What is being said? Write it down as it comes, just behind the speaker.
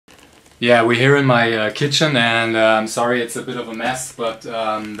Yeah, we're here in my kitchen, and I'm sorry it's a bit of a mess, but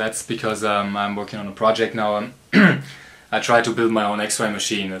that's because I'm working on a project now. I try to build my own X-ray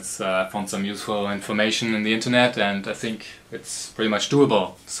machine. I found some useful information in the internet, and I think it's pretty much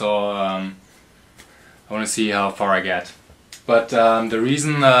doable. So I want to see how far I get. But the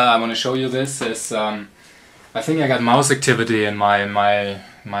reason I want to show you this is I think I got mouse activity in my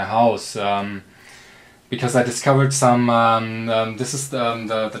house. Because I discovered some, this is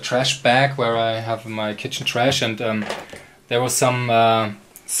the trash bag where I have my kitchen trash, and there was some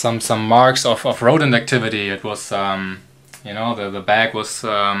marks of rodent activity. It was, you know, the bag was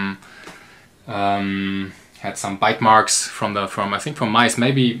had some bite marks from I think from mice,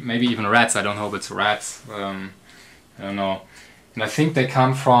 maybe even rats. I don't know if it's rats. I don't know, and I think they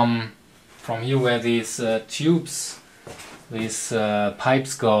come from here where these tubes, these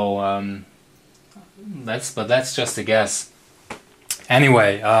pipes go. But that's just a guess.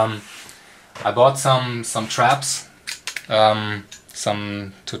 Anyway, I bought some traps,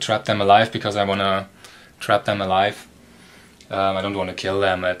 some to trap them alive, because I want to trap them alive. I don't want to kill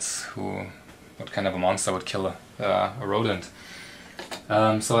them. What kind of a monster would kill a rodent?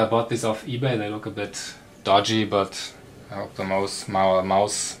 So I bought these off eBay. They look a bit dodgy, but I hope the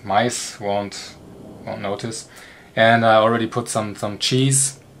mice won't notice. And I already put some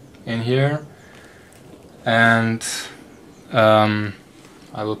cheese in here. And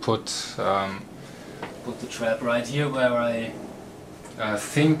I will put the trap right here where I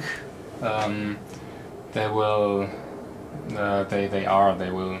think they will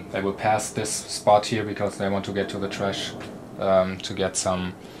pass this spot here, because they want to get to the trash to get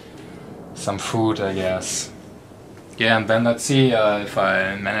some food, I guess. Yeah, and then let's see if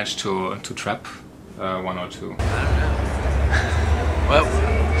I manage to trap one or two. I don't know. Well.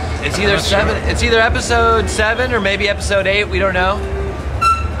 It's either seven. Sure. It's either episode 7 or maybe episode 8. We don't know.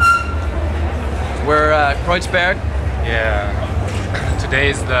 We're Kreuzberg. Yeah.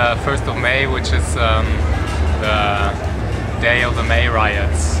 Today is the 1st of May, which is the day of the May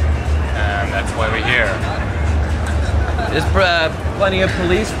riots, and that's why we're here. There's plenty of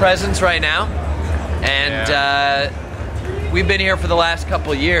police presence right now, and we've been here for the last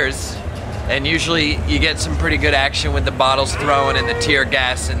couple years. And usually you get some pretty good action with the bottles thrown and the tear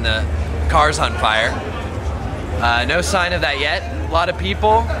gas and the cars on fire. No sign of that yet. A lot of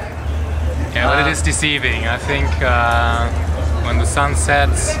people. Yeah, but it is deceiving. I think when the sun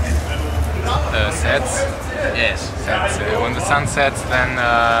sets, when the sun sets, then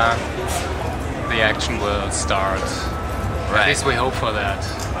the action will start. Right. At least we hope for that.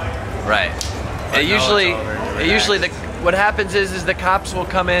 Right. What happens is the cops will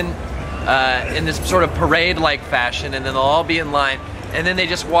come in this sort of parade-like fashion, and then they'll all be in line, and then they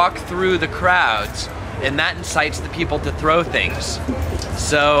just walk through the crowds, and that incites the people to throw things.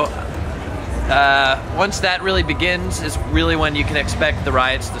 So once that really begins is really when you can expect the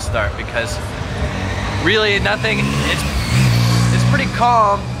riots to start, because really nothing, it's pretty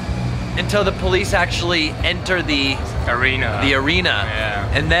calm until the police actually enter the arena. Yeah.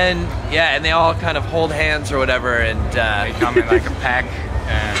 And then and they all kind of hold hands or whatever, and they come in like a pack,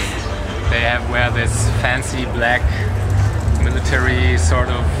 and they wear this fancy black military sort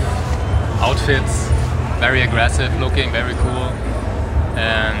of outfits, very aggressive looking, very cool,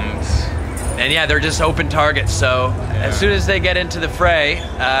 and yeah, they're just open targets. So as soon as they get into the fray,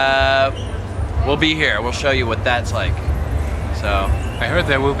 we'll be here. We'll show you what that's like. So I heard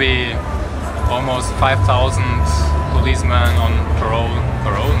there will be almost 5,000 policemen on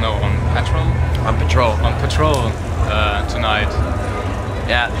patrol tonight.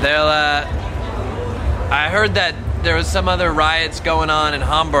 Yeah, I heard that there was some other riots going on in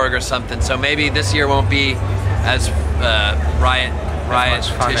Hamburg or something, so maybe this year won't be as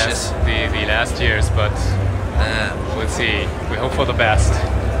riotitious. The last years, but we'll see. We hope for the best.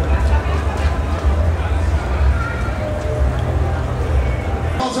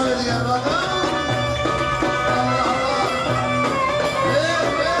 I'll tell you the